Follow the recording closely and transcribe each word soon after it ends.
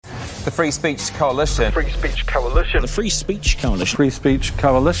The Free Speech Coalition. The Free Speech Coalition. The Free Speech Coalition. Free Speech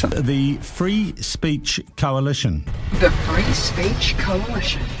Coalition. The Free Speech Coalition. The Free Speech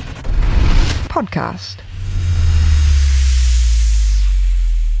Coalition. Podcast.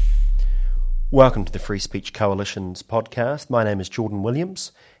 Welcome to the Free Speech Coalition's podcast. My name is Jordan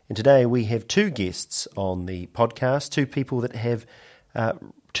Williams, and today we have two guests on the podcast, two people that have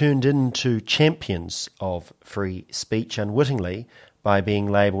turned into champions of free speech unwittingly by being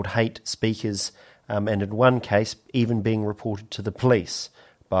labelled hate speakers, and in one case even being reported to the police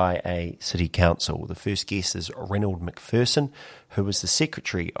by a city council. The first guest is Reynold McPherson, who is the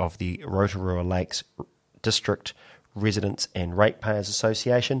secretary of the Rotorua Lakes District Residents and Ratepayers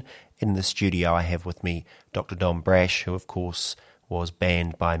Association. In the studio I have with me Dr. Don Brash, who of course was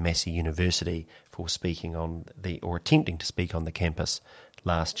banned by Massey University for speaking on or attempting to speak on the campus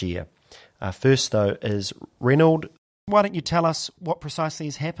last year. First though is Reynold. Why don't you tell us what precisely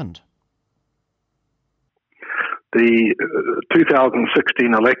has happened? The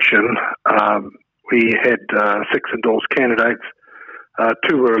 2016 election, we had 6 endorsed candidates.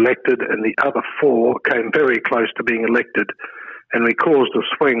 2 were elected and the other 4 came very close to being elected, and we caused a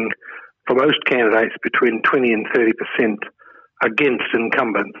swing for most candidates between 20 and 30% against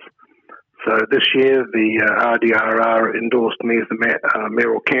incumbents. So this year the RDRR endorsed me as the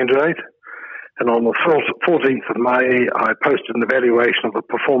mayoral candidate, and on the 14th of May I posted an evaluation of the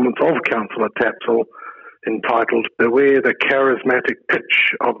performance of Councillor Tapsell entitled "Beware the Charismatic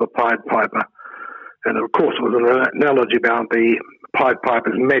Pitch of the Pied Piper." And of course it was an analogy about the Pied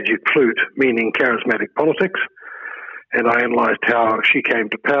Piper's magic flute, meaning charismatic politics. And I analysed how she came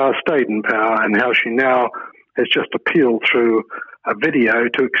to power, stayed in power, and how she now has just appealed through a video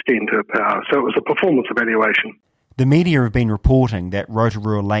to extend her power. So it was a performance evaluation. The media have been reporting that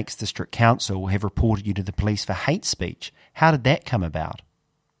Rotorua Lakes District Council have reported you to the police for hate speech. How did that come about?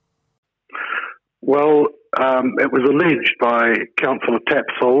 Well, it was alleged by Councillor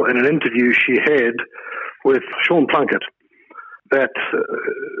Tapsell in an interview she had with Sean Plunkett that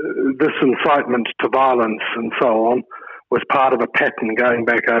this incitement to violence and so on was part of a pattern going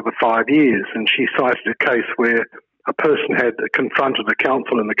back over 5 years. And she cited a case where a person had confronted a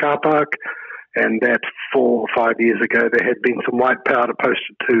council in the car park, and that 4 or 5 years ago there had been some white powder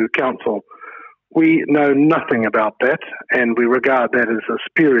posted to council. We know nothing about that, and we regard that as a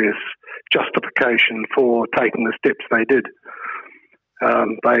spurious justification for taking the steps they did.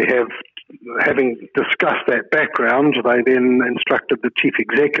 Having discussed that background, they then instructed the chief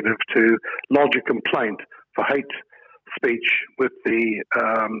executive to lodge a complaint for hate speech with the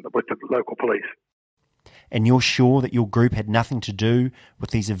local police. And you're sure that your group had nothing to do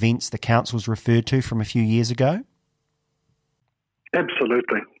with these events the council's referred to from a few years ago?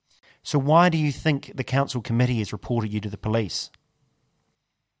 Absolutely. So why do you think the council committee has reported you to the police?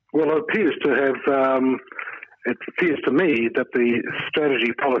 Well, it appears to me that the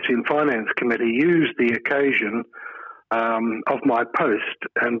Strategy, Policy and Finance Committee used the occasion of my post,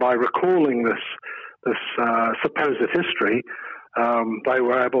 and by recalling this supposed history, they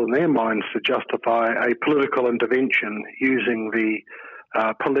were able in their minds to justify a political intervention using the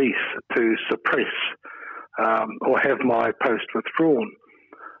police to suppress or have my post withdrawn.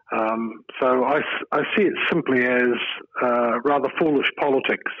 So I see it simply as rather foolish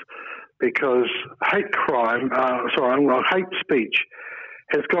politics, because hate speech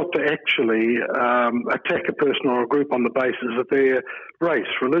has got to actually attack a person or a group on the basis of their race,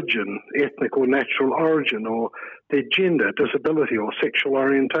 religion, ethnic or natural origin, or their gender, disability or sexual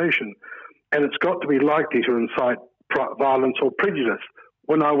orientation. And it's got to be likely to incite violence or prejudice.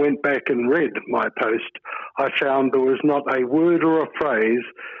 When I went back and read my post, I found there was not a word or a phrase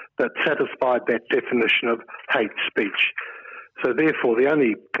that satisfied that definition of hate speech. So therefore, the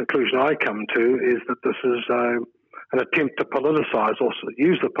only conclusion I come to is that this is an attempt to politicise or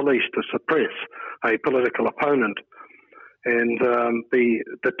use the police to suppress a political opponent. And the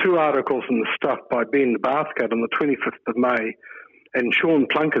 2 articles in the Stuff by Ben Bathgate on the 25th of May and Sean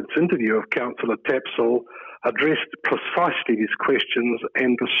Plunkett's interview of Councillor Tapsell addressed precisely these questions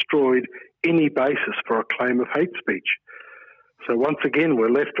and destroyed any basis for a claim of hate speech. So once again, we're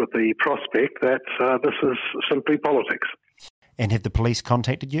left with the prospect that this is simply politics. And have the police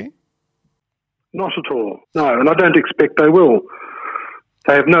contacted you? Not at all. No, and I don't expect they will.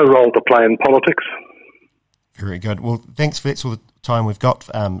 They have no role to play in politics. Very good. Well, thanks. That's all the time we've got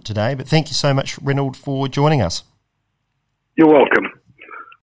today. But thank you so much, Reynold, for joining us. You're welcome.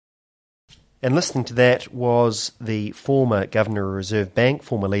 And listening to that was the former Governor of Reserve Bank,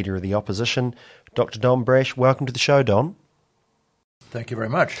 former Leader of the Opposition, Dr. Don Brash. Welcome to the show, Don. Thank you very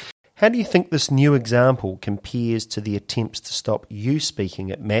much. How do you think this new example compares to the attempts to stop you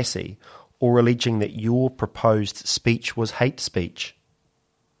speaking at Massey or alleging that your proposed speech was hate speech?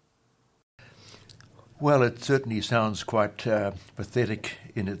 Well, it certainly sounds quite pathetic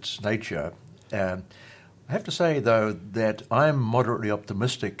in its nature. I have to say, though, that I'm moderately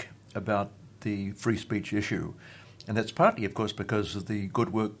optimistic about the free speech issue, and that's partly, of course, because of the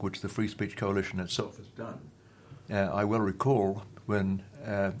good work which the Free Speech Coalition itself has done. I will recall when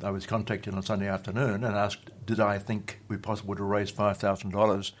I was contacted on Sunday afternoon and asked, did I think it would be possible to raise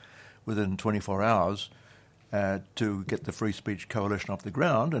 $5,000 within 24 hours to get the Free Speech Coalition off the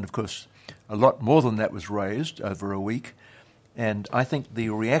ground. And, of course, a lot more than that was raised over a week. And I think the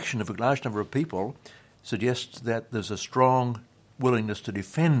reaction of a large number of people suggests that there's a strong willingness to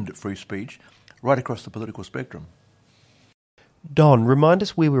defend free speech right across the political spectrum. Don, remind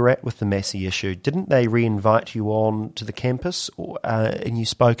us where we're at with the Massey issue. Didn't they re-invite you on to the campus and you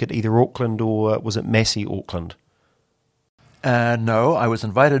spoke at either Auckland or was it Massey Auckland? No, I was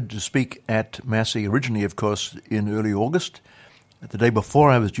invited to speak at Massey originally, of course, in early August. The day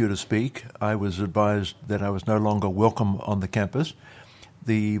before I was due to speak, I was advised that I was no longer welcome on the campus.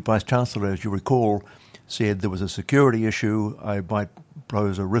 The Vice-Chancellor, as you recall, said there was a security issue. I might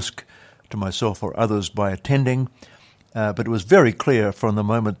pose a risk to myself or others by attending. But it was very clear from the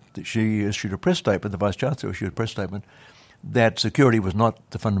moment that she issued a press statement, the Vice-Chancellor issued a press statement, that security was not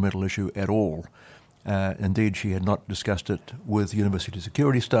the fundamental issue at all. Indeed, she had not discussed it with university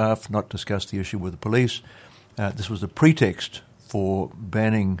security staff, not discussed the issue with the police. This was a pretext for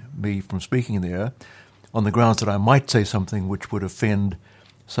banning me from speaking there on the grounds that I might say something which would offend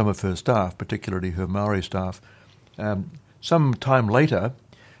some of her staff, particularly her Maori staff. Some time later,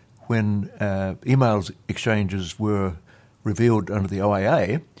 when emails exchanges were revealed under the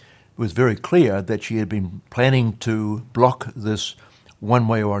OIA, it was very clear that she had been planning to block this one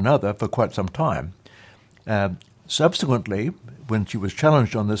way or another for quite some time. Subsequently, when she was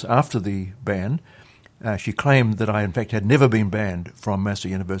challenged on this after the ban, she claimed that I, in fact, had never been banned from Massey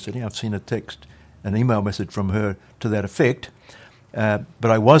University. I've seen an email message from her to that effect. But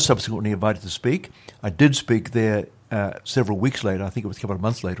I was subsequently invited to speak. I did speak there several weeks later, I think it was a couple of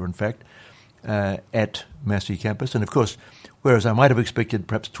months later, in fact, at Massey campus. And, of course, whereas I might have expected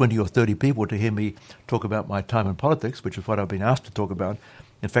perhaps 20 or 30 people to hear me talk about my time in politics, which is what I've been asked to talk about,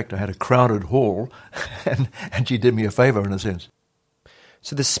 in fact, I had a crowded hall, and she did me a favour in a sense.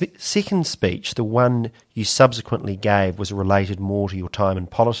 So the second speech, the one you subsequently gave, was related more to your time in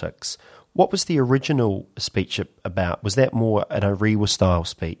politics. What was the original speech about? Was that more an Orewa-style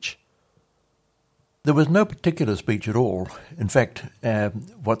speech? There was no particular speech at all. In fact,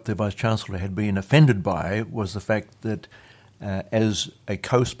 what the Vice-Chancellor had been offended by was the fact that as a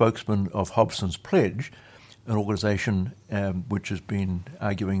co-spokesman of Hobson's Pledge, an organisation which has been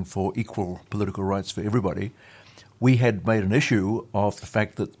arguing for equal political rights for everybody, we had made an issue of the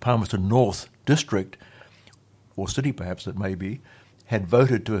fact that Palmerston North District, or city perhaps it may be, had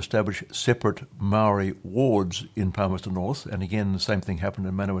voted to establish separate Maori wards in Palmerston North, and again the same thing happened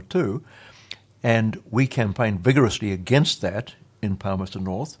in Manawatu, and we campaigned vigorously against that in Palmerston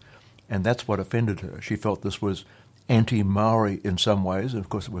North, and that's what offended her. She felt this was anti-Maori in some ways, and of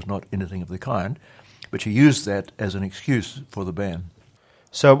course it was not anything of the kind, but she used that as an excuse for the ban.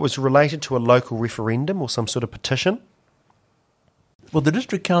 So it was related to a local referendum or some sort of petition? Well, the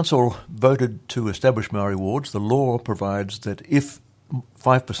District Council voted to establish Maori wards. The law provides that if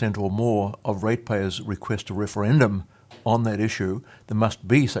 5% or more of ratepayers request a referendum on that issue, there must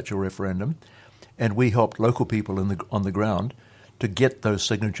be such a referendum, and we helped local people on the ground to get those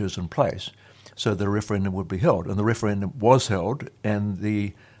signatures in place so the referendum would be held. And the referendum was held, and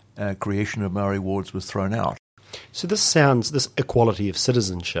the creation of Maori wards was thrown out. So this equality of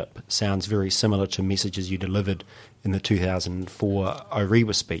citizenship sounds very similar to messages you delivered in the 2004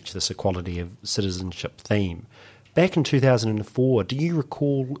 Orewa speech, this equality of citizenship theme. Back in 2004, do you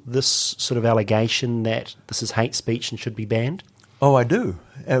recall this sort of allegation that this is hate speech and should be banned? Oh, I do.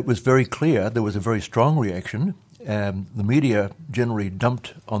 It was very clear. There was a very strong reaction. The media generally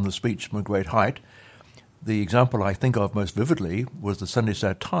dumped on the speech from a great height. The example I think of most vividly was the Sunday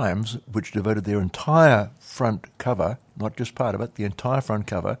Star Times, which devoted their entire front cover, not just part of it, the entire front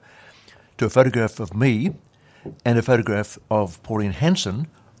cover, to a photograph of me and a photograph of Pauline Hanson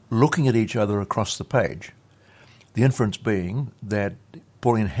looking at each other across the page. The inference being that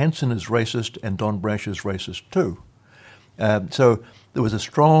Pauline Hanson is racist and Don Brash is racist too. So there was a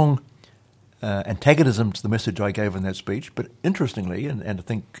strong antagonism to the message I gave in that speech, but interestingly, and I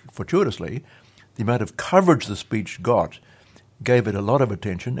think fortuitously, the amount of coverage the speech got gave it a lot of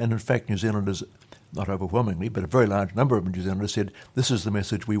attention, and in fact New Zealanders not overwhelmingly, but a very large number of New Zealanders said, this is the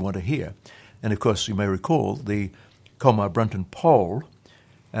message we want to hear. And of course, you may recall, the Colmar-Brunton poll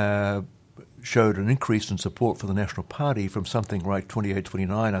showed an increase in support for the National Party from something like 28,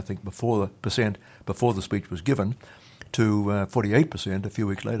 29, I think, before the speech was given, to 48% a few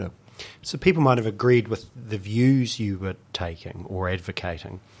weeks later. So people might have agreed with the views you were taking or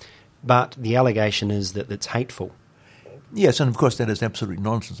advocating, but the allegation is that it's hateful. Yes, and of course that is absolutely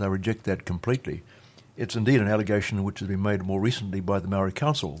nonsense. I reject that completely. It's indeed an allegation which has been made more recently by the Maori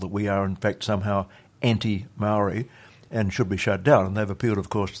Council, that we are in fact somehow anti-Maori and should be shut down. And they've appealed, of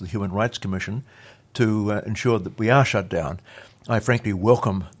course, to the Human Rights Commission to ensure that we are shut down. I frankly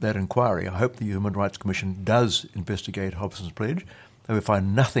welcome that inquiry. I hope the Human Rights Commission does investigate Hobson's Pledge. They will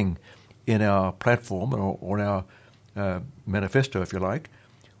find nothing in our platform or in our manifesto, if you like,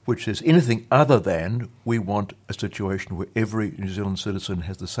 which is anything other than we want a situation where every New Zealand citizen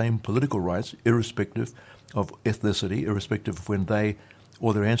has the same political rights, irrespective of ethnicity, irrespective of when they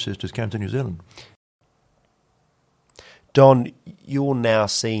or their ancestors came to New Zealand. Don, you're now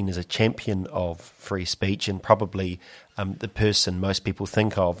seen as a champion of free speech and probably the person most people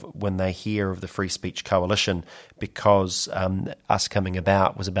think of when they hear of the Free Speech Coalition, because us coming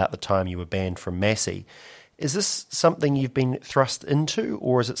about was about the time you were banned from Massey. Is this something you've been thrust into,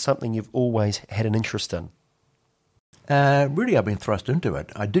 or is it something you've always had an interest in? Really, I've been thrust into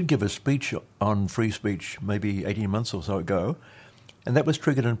it. I did give a speech on free speech maybe 18 months or so ago, and that was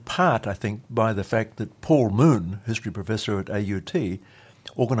triggered in part, I think, by the fact that Paul Moon, history professor at AUT,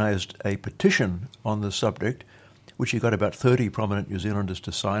 organised a petition on the subject, which he got about 30 prominent New Zealanders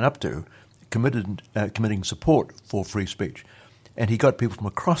to sign up to, committing support for free speech. And he got people from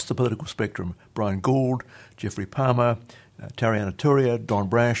across the political spectrum, Brian Gould, Geoffrey Palmer, Tariana Turia, Don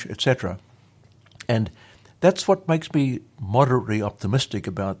Brash, etc. And that's what makes me moderately optimistic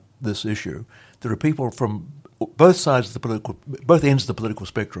about this issue. There are people from both ends of the political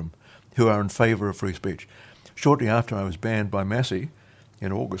spectrum who are in favour of free speech. Shortly after I was banned by Massey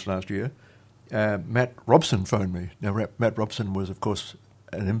in August last year, Matt Robson phoned me. Now, Matt Robson was, of course,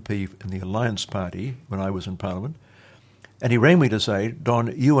 an MP in the Alliance Party when I was in Parliament. And he rang me to say,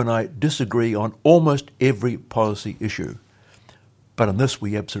 Don, you and I disagree on almost every policy issue, but on this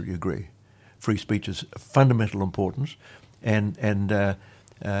we absolutely agree. Free speech is of fundamental importance, and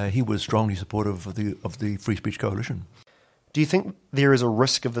he was strongly supportive of the Free Speech Coalition. Do you think there is a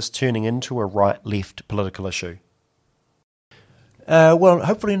risk of this turning into a right-left political issue? Well,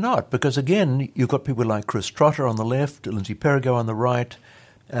 hopefully not, because again, you've got people like Chris Trotter on the left, Lindsay Perigo on the right.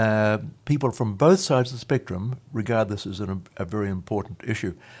 People from both sides of the spectrum regard this as a very important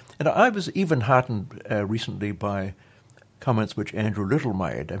issue. And I was even heartened recently by comments which Andrew Little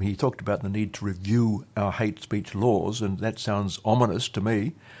made. I mean, he talked about the need to review our hate speech laws, and that sounds ominous to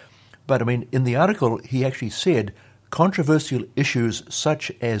me. But, I mean, in the article, he actually said controversial issues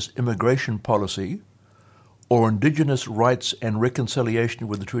such as immigration policy or Indigenous rights and reconciliation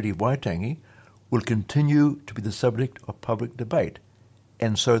with the Treaty of Waitangi will continue to be the subject of public debate.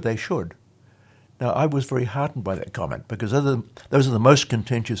 And so they should. Now, I was very heartened by that comment because those are the most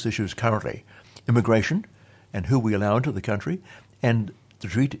contentious issues currently: immigration and who we allow into the country, and the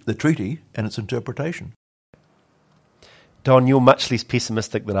treaty and its interpretation. Don, you're much less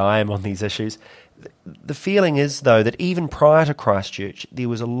pessimistic than I am on these issues. The feeling is, though, that even prior to Christchurch, there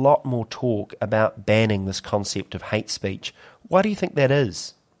was a lot more talk about banning this concept of hate speech. Why do you think that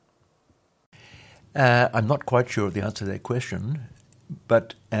is? I'm not quite sure of the answer to that question.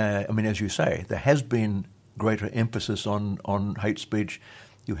 But, I mean, as you say, there has been greater emphasis on hate speech.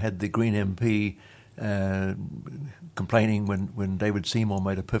 You had the Green MP complaining when David Seymour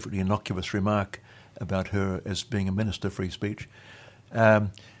made a perfectly innocuous remark about her as being a minister of free speech.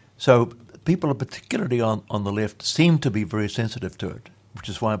 So people, particularly on the left, seem to be very sensitive to it, which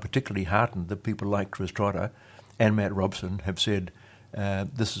is why I'm particularly heartened that people like Chris Trotter and Matt Robson have said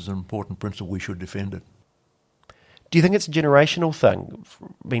this is an important principle, we should defend it. Do you think it's a generational thing?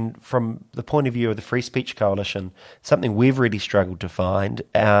 I mean, from the point of view of the Free Speech Coalition, something we've really struggled to find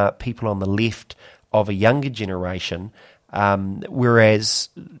are people on the left of a younger generation, whereas,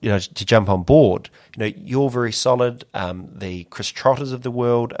 to jump on board, you're very solid, the Chris Trotters of the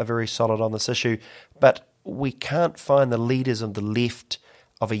world are very solid on this issue, but we can't find the leaders of the left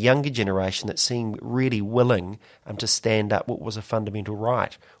of a younger generation that seem really willing to stand up what was a fundamental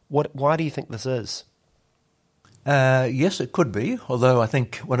right. Why do you think this is? Yes, it could be, although I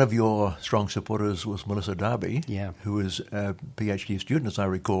think one of your strong supporters was Melissa Darby, who is a PhD student, as I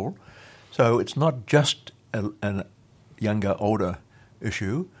recall. So it's not just a younger, older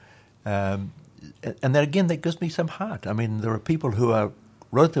issue. And then again, that gives me some heart. I mean, there are people who are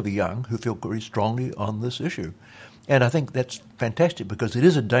relatively young who feel very strongly on this issue. And I think that's fantastic because it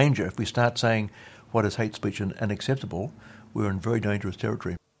is a danger if we start saying what is hate speech and unacceptable. We're in very dangerous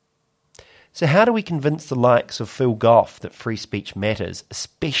territory. So how do we convince the likes of Phil Goff that free speech matters,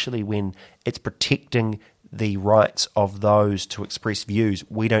 especially when it's protecting the rights of those to express views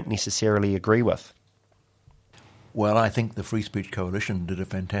we don't necessarily agree with? Well, I think the Free Speech Coalition did a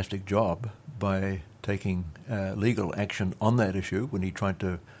fantastic job by taking legal action on that issue when he tried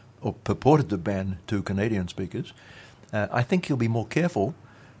to, or purported to ban 2 Canadian speakers. I think he'll be more careful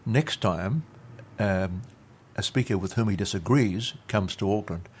next time a speaker with whom he disagrees comes to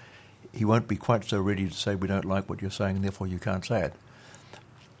Auckland. He won't be quite so ready to say we don't like what you're saying and therefore you can't say it.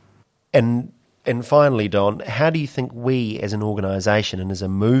 And finally, Don, how do you think we as an organisation and as a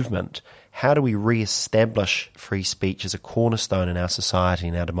movement, how do we re-establish free speech as a cornerstone in our society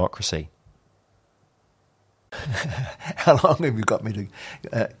and our democracy? How long have you got me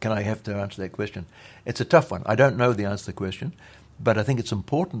to, can I have to answer that question? It's a tough one. I don't know the answer to the question, but I think it's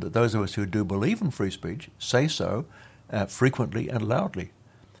important that those of us who do believe in free speech say so frequently and loudly.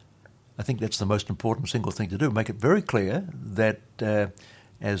 I think that's the most important single thing to do. Make it very clear that,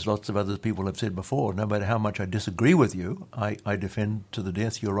 as lots of other people have said before, no matter how much I disagree with you, I defend to the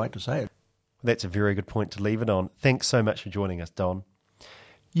death your right to say it. That's a very good point to leave it on. Thanks so much for joining us, Don.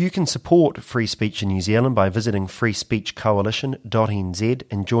 You can support free speech in New Zealand by visiting freespeechcoalition.nz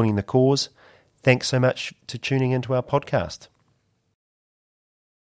and joining the cause. Thanks so much for tuning into our podcast.